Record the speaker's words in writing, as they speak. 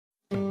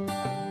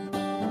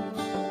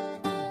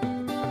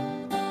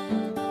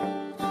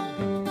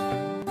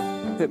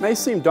It may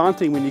seem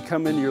daunting when you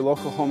come into your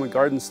local home and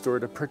garden store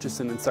to purchase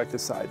an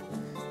insecticide.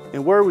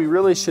 And where we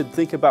really should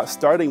think about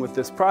starting with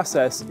this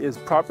process is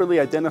properly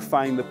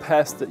identifying the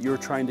pest that you're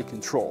trying to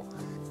control.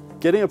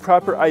 Getting a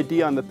proper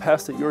ID on the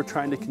pest that you're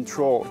trying to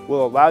control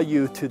will allow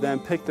you to then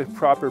pick the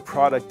proper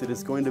product that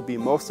is going to be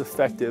most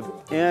effective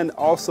and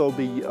also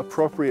be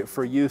appropriate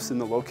for use in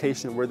the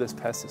location where this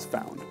pest is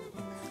found.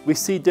 We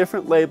see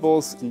different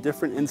labels and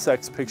different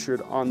insects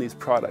pictured on these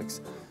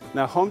products.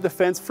 Now, Home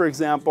Defense, for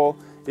example,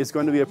 is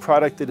going to be a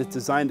product that is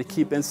designed to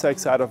keep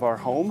insects out of our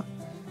home.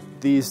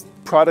 These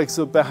products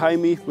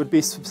behind me would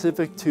be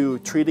specific to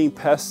treating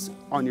pests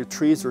on your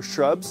trees or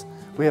shrubs.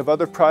 We have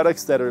other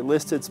products that are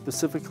listed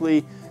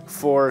specifically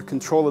for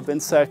control of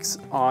insects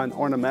on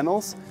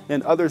ornamentals,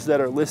 and others that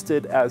are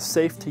listed as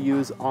safe to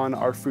use on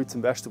our fruits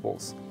and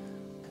vegetables.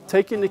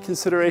 Take into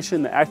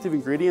consideration the active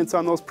ingredients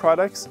on those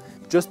products.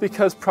 Just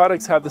because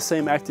products have the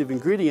same active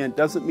ingredient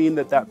doesn't mean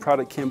that that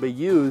product can be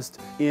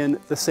used in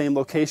the same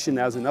location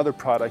as another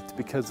product,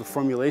 because the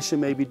formulation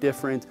may be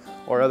different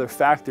or other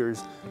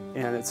factors.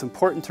 And it's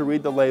important to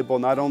read the label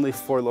not only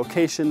for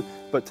location,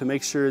 but to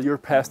make sure your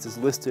pest is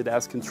listed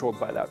as controlled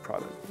by that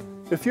product.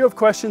 If you have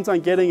questions on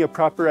getting a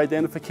proper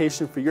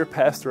identification for your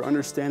pest or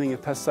understanding a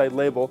pesticide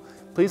label,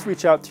 please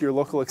reach out to your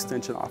local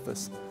extension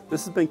office.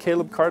 This has been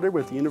Caleb Carter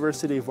with the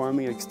University of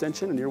Wyoming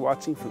Extension, and you're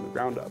watching From the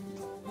Ground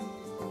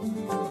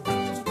Up.